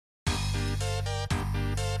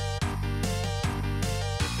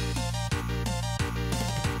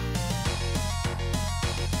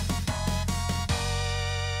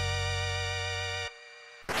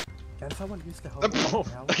Can someone use the whole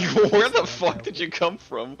Where the fuck did you come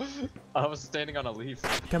from? I was standing on a leaf.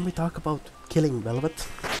 Can we talk about killing Velvet?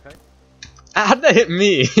 Okay. How'd that hit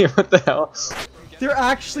me? What the hell? They're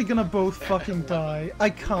actually gonna both fucking die. I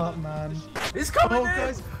can't, man. He's coming in!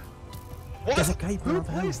 Guys, What? There's a guy who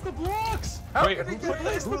placed the blocks? Wait,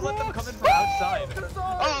 who let them come in from outside?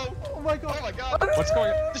 Oh my god. Oh my god! What's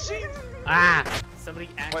going on? Machine! Ah! Somebody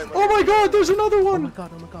actually. Oh my god, there's another Oh one! my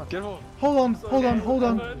god, oh my god. Get him. Hold on.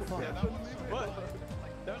 What?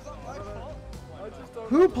 That's not my fault.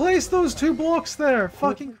 Who placed those 2 blocks there?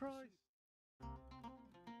 Fucking Christ.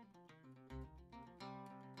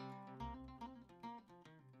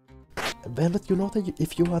 Velvet, you know that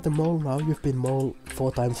if you are the mole now, you've been mole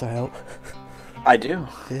 4 times to hell. I do.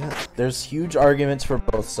 Yeah. There's huge arguments for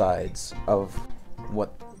both sides of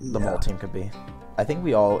what the mole team could be. I think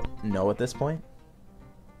we all know at this point.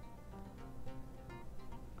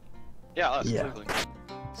 Yeah, us, Yeah. literally.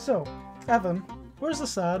 So, Evan, where's the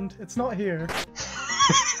sand? It's not here.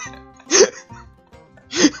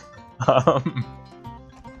 Oh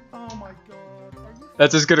my god. Are you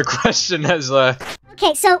That's as good a question as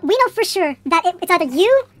Okay, so we know for sure that it's either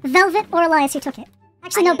you, Velvet, or Elias who took it.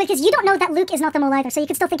 Actually, no, because you don't know that Luke is not the mole either, so you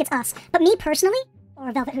can still think it's us. But me personally,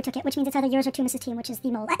 or Velvet who took it, which means it's either yours or Tumus's team, which is the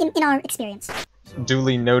mole, in our experience.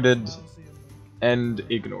 duly noted and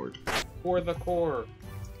ignored. For the core.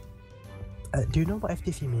 Do you know what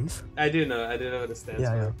FTC means? I do know what it stands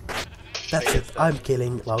for. Yeah. That's it. I'm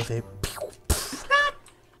killing Lousy.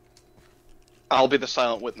 I'll be the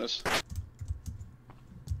silent witness.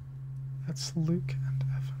 That's Luke and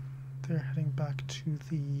Evan. They're heading back to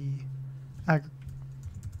the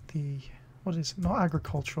what is it? Not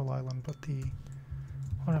agricultural island, but the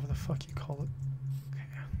whatever the fuck you call it. Okay.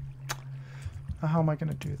 Now how am I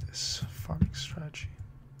gonna do this farming strategy?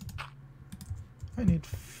 I need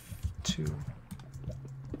 2.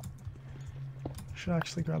 Should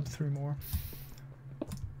actually grab 3 more.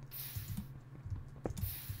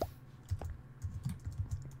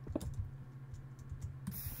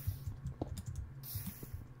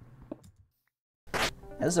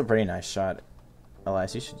 This is a pretty nice shot.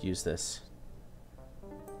 Elias, you should use this.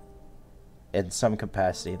 In some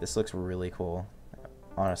capacity. This looks really cool.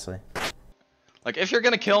 Honestly. Like, if you're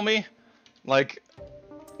gonna kill me, like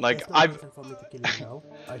There's no I've... reason for me to kill you now.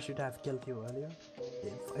 I should have killed you earlier.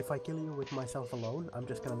 If I kill you with myself alone, I'm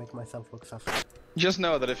just gonna make myself look sus. Just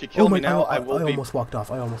know that if you kill me now, I almost walked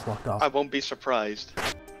off. I almost walked off. I won't be surprised.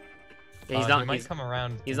 Yeah, he's He not. might come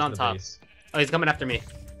around. He's into on the top. base. Oh, he's coming after me.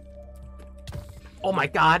 Oh my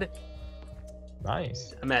god!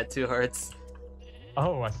 Nice. I'm at 2 hearts.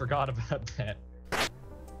 Oh, I forgot about that.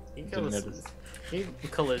 He Didn't notice.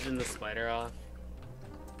 collision the spider off.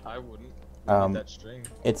 I wouldn't. We need that string.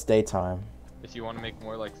 It's daytime. If you want to make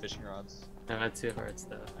more like fishing rods. I'm at 2 hearts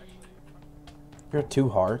though. You're 2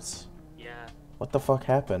 hearts? Yeah, What the fuck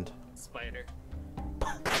happened? spider.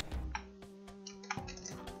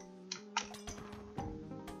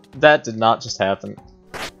 That did not just happen.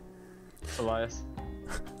 Elias.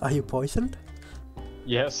 Are you poisoned?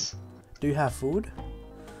 Yes. Do you have food?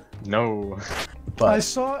 No. But I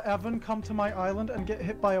saw Evan come to my island and get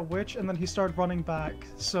hit by a witch, and then he started running back.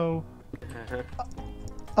 So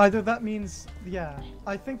either that means, yeah,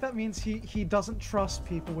 I think that means he doesn't trust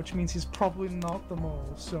people, which means he's probably not the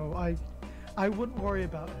mole. So I wouldn't worry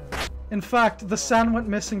about him. In fact, the sand went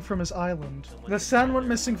missing from his island. The sand went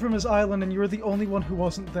missing from his island, and you were the only one who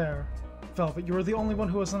wasn't there, Velvet. You were the only one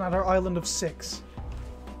who wasn't at our island of 6.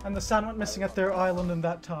 And the sand went missing at their island in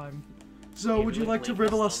that time. So would you like to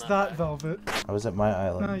riddle us that, Velvet? I was at my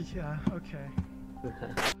island. Yeah, okay.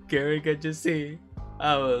 Gary, could you see?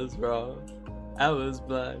 I was wrong. I was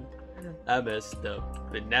blind. I messed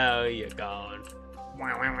up, but now you're gone.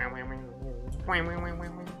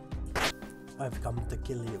 I've come to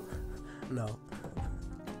kill you. No.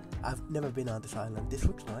 I've never been on this island. This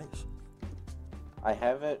looks nice. I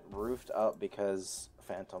have it roofed up because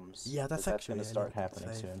phantoms. Yeah, that's actually gonna start anything happening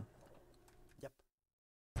safe. soon. Yep.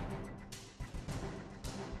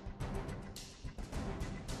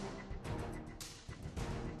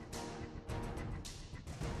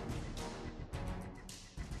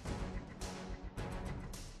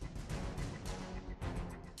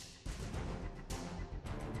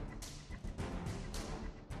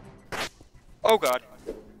 Oh god.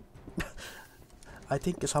 I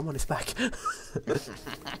think someone is back.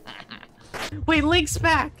 Wait, Link's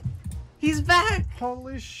back! He's back!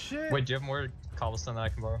 Holy shit! Wait, do you have more cobblestone that I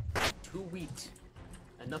can borrow? 2 wheat.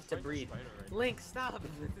 Enough to breed. Link, stop!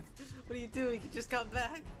 What are you doing? He just got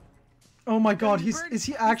back! Oh my god, He's is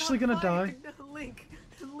he actually gonna die? No, Link!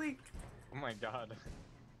 Link! Oh my god.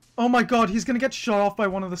 Oh my god, he's gonna get shot off by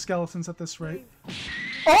one of the skeletons at this rate.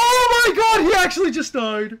 Oh my god, he actually just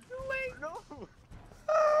died! Wait, no!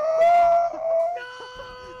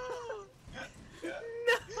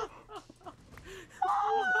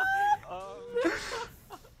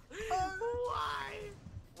 Why?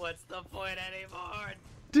 What's the point anymore?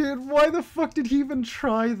 Dude, why the fuck did he even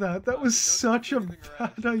try that? That was such a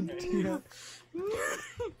bad idea.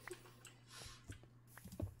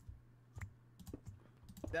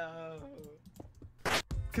 No. Guys,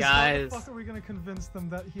 Guys. how the fuck are we gonna convince them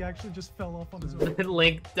that he actually just fell off on his own?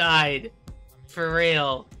 Link died. For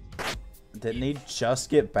real. Didn't he just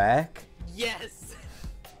get back? Yes.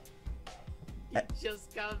 He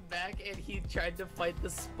just got back and he tried to fight the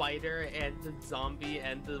spider and the zombie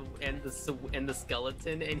and the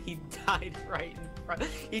skeleton and he died right in front.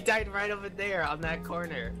 He died right over there on that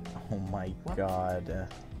corner. Oh my god.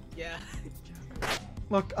 Yeah.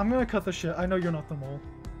 Look, I'm gonna cut the shit. I know you're not the mole.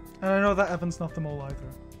 And I know that Evan's not the mole either.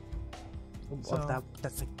 Well,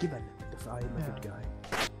 that's a given, if I am a good guy.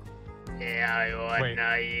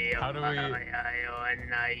 Wait, how do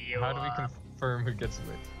we confirm who gets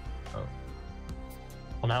which? Oh.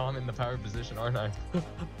 Well, now I'm in the power position, aren't I?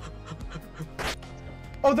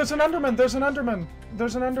 Oh, there's an Enderman! There's an Enderman!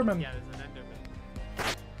 There's an Enderman! Yeah, there's an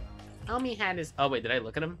Enderman. How many had his... Oh, wait, did I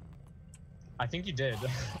look at him? I think you did.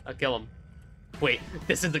 I'll kill him. Wait,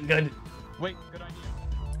 this isn't good. Wait, good idea.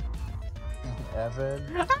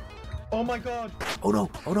 Evan. Oh my god! Oh no!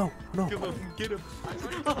 Oh no! No! Get him!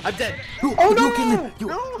 I'm dead! Oh no! You kill me!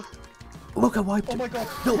 You... Look, I wiped Oh it. my god!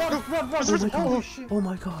 No! Run! Oh my god! Holy shit! Oh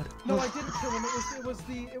my god! No, I didn't kill him. It was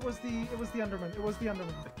the Enderman. It was the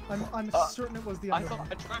Enderman. I'm certain it was the I Enderman. thought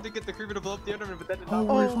I tried to get the creeper to blow up the Enderman, but that did Oh not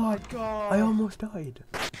my work. Oh my god! god! I almost died.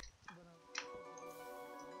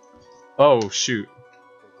 Oh shoot.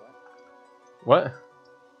 What?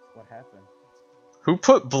 What happened? Who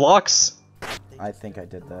put blocks? I think I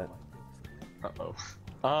did that. Uh-oh.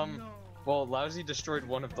 Well, Lousy destroyed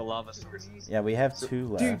one of the lava sources. Yeah, we have 2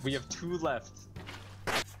 left. Dude. We have 2 left.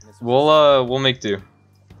 We'll make do.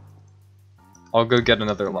 I'll go get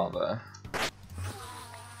another lava.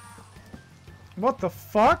 What the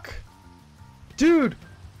fuck? Dude!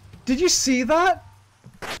 Did you see that?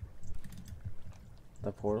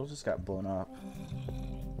 The portal just got blown up.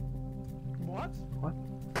 What? What?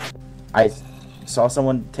 I saw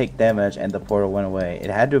someone take damage and the portal went away. It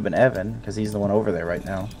had to have been Evan, because he's the one over there right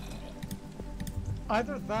now.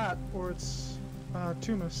 Either that, or it's,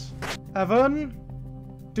 Tumas. Evan?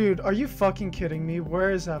 Dude, are you fucking kidding me?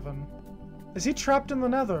 Where is Evan? Is he trapped in the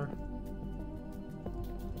nether?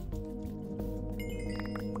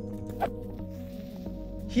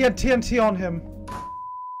 He had TNT on him.